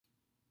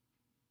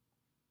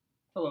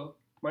Hello,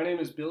 my name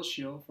is Bill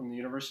Shield from the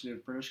University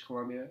of British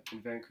Columbia in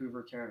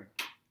Vancouver, Canada.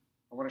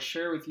 I want to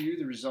share with you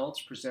the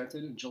results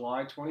presented in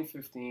July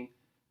 2015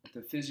 at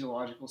the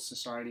Physiological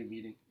Society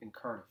meeting in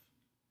Cardiff.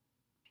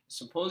 The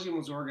symposium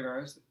was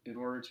organized in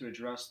order to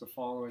address the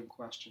following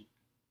question.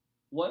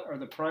 What are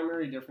the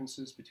primary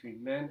differences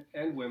between men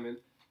and women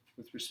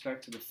with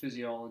respect to the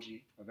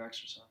physiology of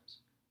exercise?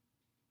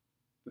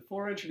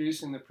 Before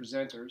introducing the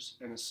presenters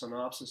and a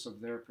synopsis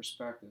of their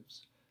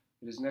perspectives,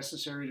 it is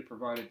necessary to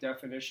provide a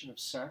definition of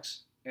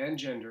sex and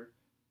gender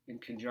in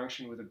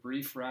conjunction with a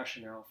brief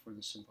rationale for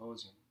the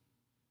symposium.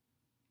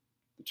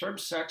 The term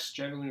sex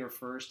generally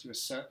refers to a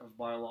set of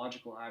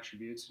biological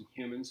attributes in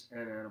humans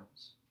and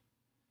animals.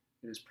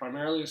 It is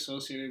primarily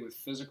associated with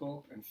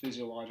physical and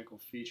physiological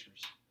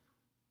features.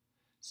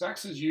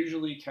 Sex is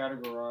usually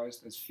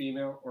categorized as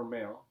female or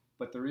male,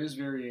 but there is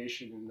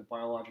variation in the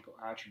biological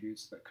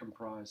attributes that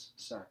comprise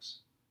sex.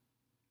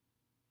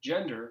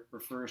 Gender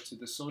refers to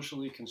the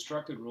socially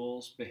constructed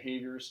roles,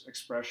 behaviors,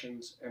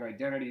 expressions, and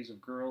identities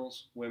of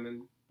girls,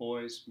 women,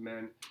 boys,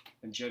 men,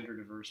 and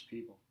gender-diverse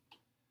people.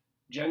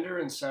 Gender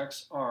and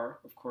sex are,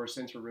 of course,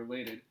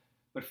 interrelated,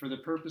 but for the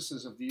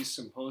purposes of these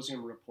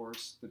symposium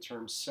reports, the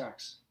term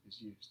sex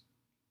is used.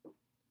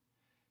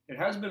 It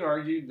has been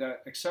argued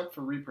that, except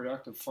for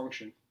reproductive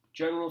function,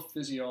 general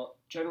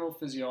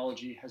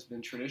physiology has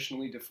been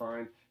traditionally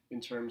defined in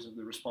terms of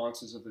the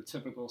responses of the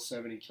typical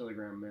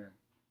 70-kilogram man.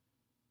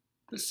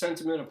 This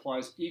sentiment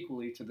applies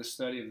equally to the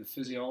study of the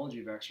physiology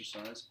of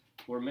exercise,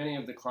 where many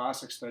of the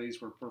classic studies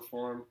were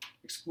performed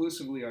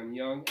exclusively on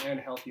young and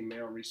healthy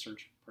male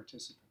research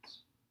participants.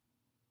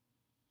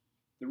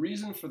 The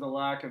reason for the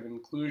lack of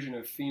inclusion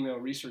of female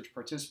research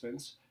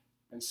participants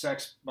and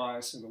sex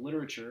bias in the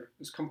literature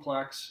is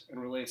complex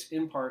and relates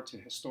in part to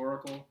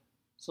historical,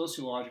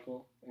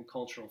 sociological, and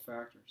cultural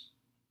factors.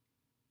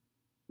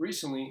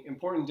 Recently,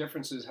 important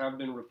differences have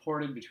been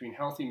reported between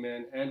healthy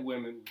men and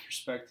women with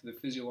respect to the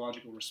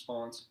physiological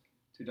response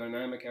to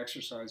dynamic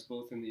exercise,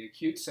 both in the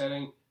acute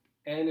setting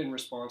and in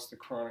response to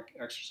chronic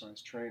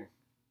exercise training.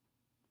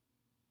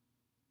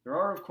 There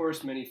are, of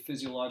course, many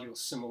physiological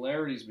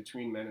similarities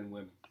between men and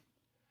women.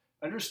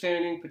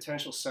 Understanding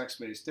potential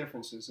sex-based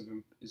differences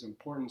is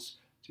important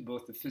to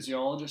both the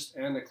physiologist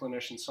and the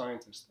clinician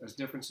scientist, as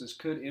differences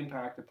could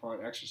impact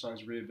upon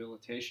exercise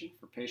rehabilitation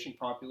for patient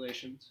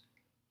populations,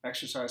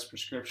 exercise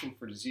prescription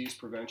for disease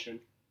prevention,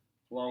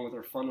 along with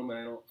our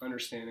fundamental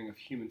understanding of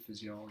human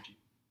physiology.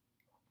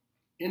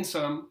 In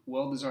some,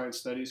 well-designed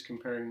studies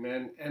comparing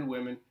men and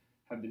women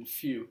have been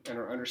few, and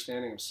our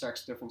understanding of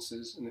sex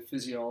differences in the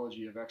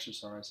physiology of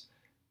exercise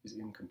is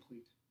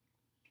incomplete.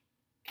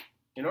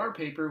 In our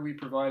paper, we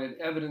provided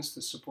evidence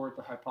to support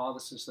the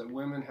hypothesis that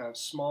women have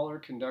smaller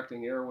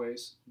conducting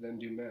airways than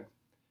do men,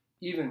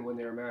 even when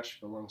they are matched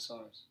for lung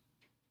size.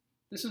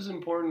 This is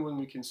important when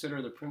we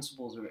consider the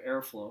principles of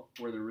airflow,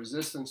 where the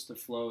resistance to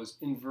flow is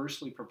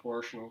inversely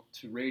proportional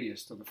to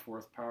radius to the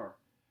fourth power,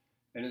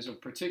 and is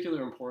of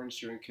particular importance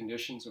during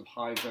conditions of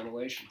high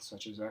ventilation,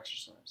 such as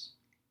exercise.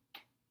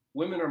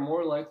 Women are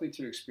more likely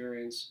to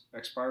experience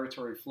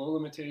expiratory flow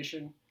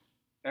limitation,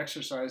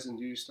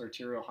 exercise-induced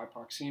arterial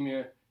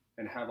hypoxemia,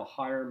 and have a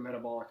higher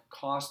metabolic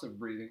cost of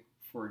breathing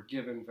for a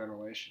given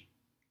ventilation.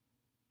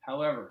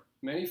 However,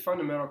 many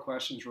fundamental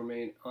questions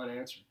remain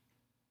unanswered.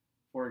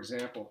 For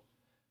example,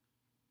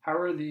 how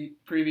are the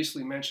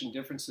previously mentioned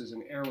differences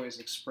in airways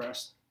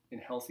expressed in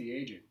healthy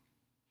aging?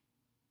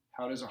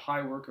 How does a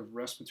high work of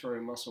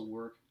respiratory muscle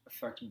work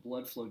affect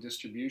blood flow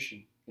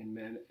distribution in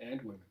men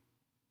and women?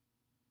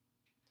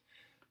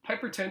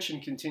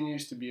 Hypertension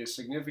continues to be a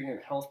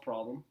significant health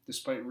problem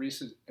despite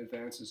recent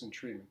advances in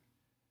treatment.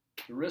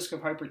 The risk of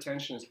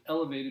hypertension is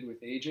elevated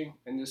with aging,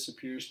 and this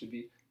appears to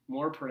be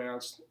more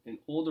pronounced in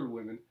older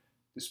women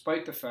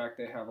despite the fact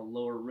they have a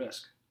lower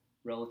risk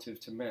relative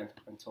to men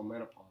until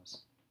menopause.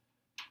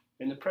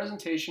 In the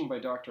presentation by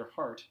Dr.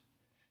 Hart,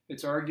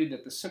 it's argued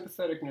that the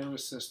sympathetic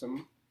nervous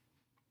system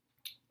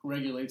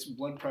regulates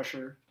blood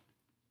pressure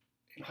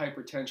and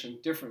hypertension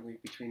differently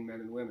between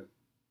men and women.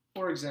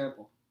 For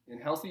example, in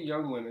healthy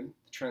young women,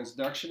 the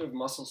transduction of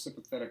muscle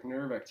sympathetic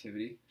nerve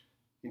activity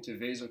into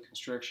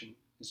vasoconstriction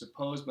is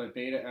opposed by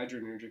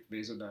beta-adrenergic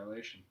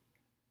vasodilation.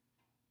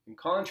 In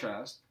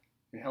contrast,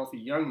 in healthy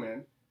young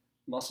men,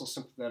 muscle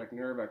sympathetic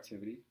nerve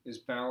activity is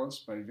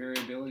balanced by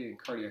variability in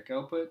cardiac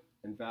output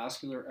and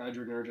vascular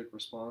adrenergic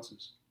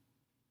responses.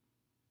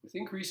 With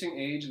increasing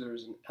age, there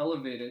is an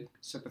elevated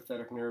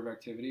sympathetic nerve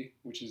activity,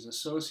 which is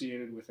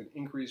associated with an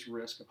increased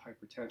risk of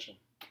hypertension.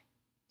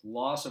 The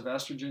loss of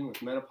estrogen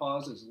with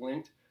menopause is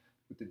linked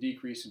with the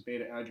decrease in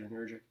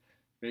beta-adrenergic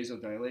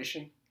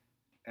vasodilation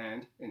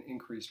and an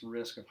increased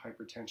risk of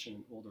hypertension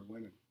in older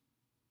women.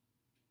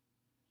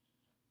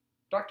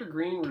 Dr.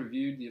 Green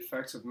reviewed the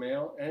effects of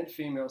male and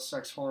female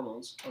sex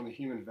hormones on the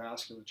human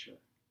vasculature.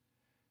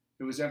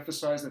 It was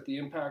emphasized that the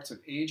impacts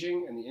of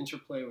aging and the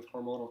interplay with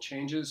hormonal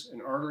changes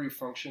in artery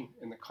function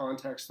in the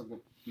context of the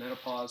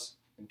menopause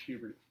and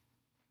puberty.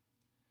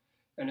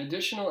 An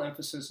additional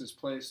emphasis is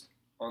placed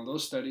on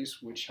those studies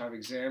which have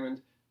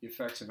examined the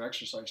effects of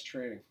exercise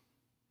training.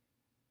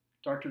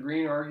 Dr.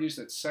 Green argues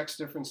that sex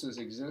differences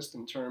exist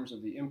in terms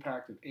of the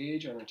impact of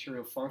age on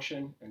arterial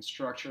function and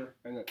structure,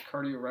 and that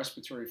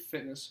cardiorespiratory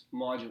fitness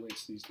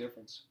modulates these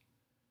differences.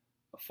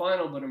 A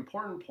final but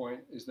important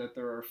point is that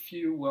there are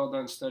few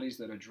well-done studies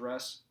that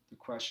address the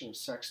question of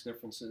sex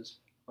differences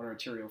on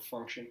arterial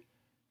function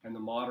and the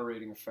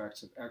moderating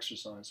effects of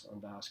exercise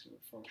on vascular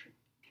function.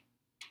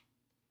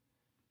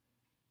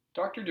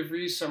 Dr.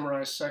 DeVries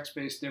summarized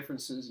sex-based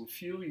differences in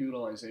fuel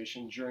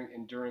utilization during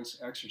endurance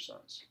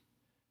exercise.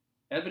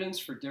 Evidence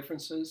for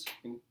differences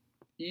in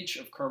each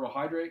of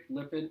carbohydrate,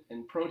 lipid,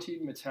 and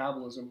protein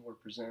metabolism were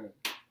presented.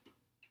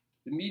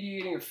 The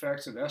mediating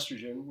effects of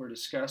estrogen were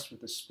discussed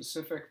with a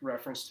specific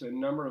reference to a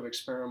number of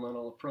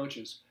experimental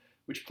approaches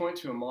which point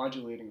to a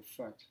modulating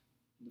effect.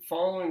 The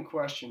following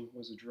question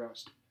was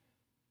addressed.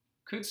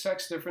 Could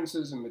sex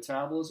differences in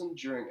metabolism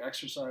during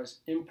exercise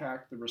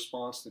impact the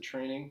response to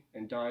training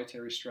and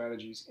dietary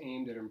strategies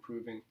aimed at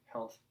improving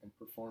health and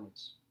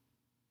performance?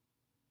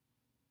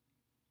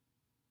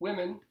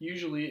 Women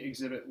usually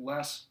exhibit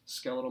less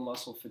skeletal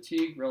muscle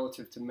fatigue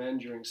relative to men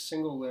during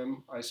single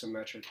limb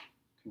isometric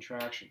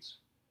contractions.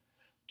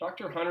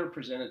 Dr. Hunter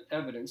presented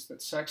evidence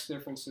that sex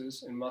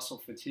differences in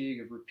muscle fatigue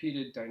of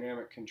repeated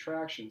dynamic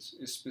contractions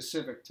is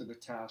specific to the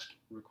task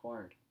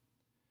required.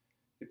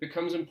 It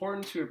becomes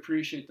important to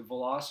appreciate the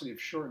velocity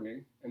of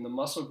shortening and the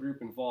muscle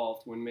group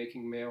involved when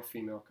making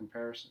male-female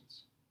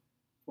comparisons.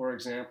 For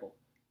example,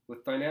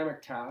 with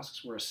dynamic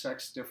tasks where a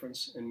sex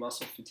difference in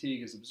muscle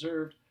fatigue is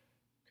observed,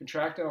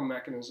 contractile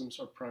mechanisms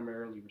are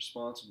primarily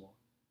responsible,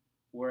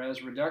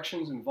 whereas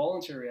reductions in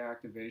voluntary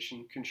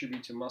activation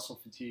contribute to muscle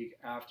fatigue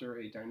after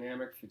a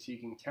dynamic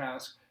fatiguing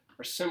task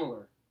are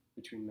similar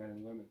between men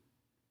and women.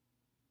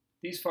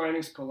 These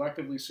findings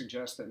collectively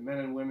suggest that men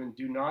and women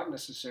do not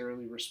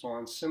necessarily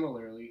respond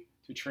similarly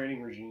to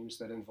training regimes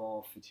that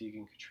involve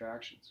fatiguing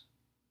contractions.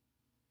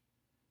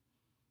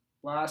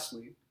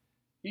 Lastly,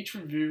 each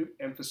review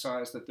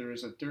emphasized that there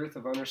is a dearth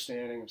of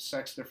understanding of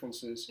sex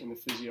differences in the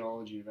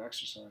physiology of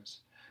exercise.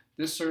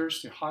 This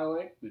serves to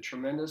highlight the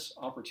tremendous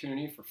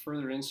opportunity for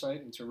further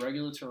insight into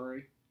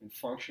regulatory and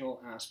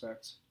functional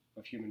aspects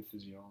of human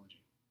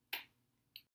physiology.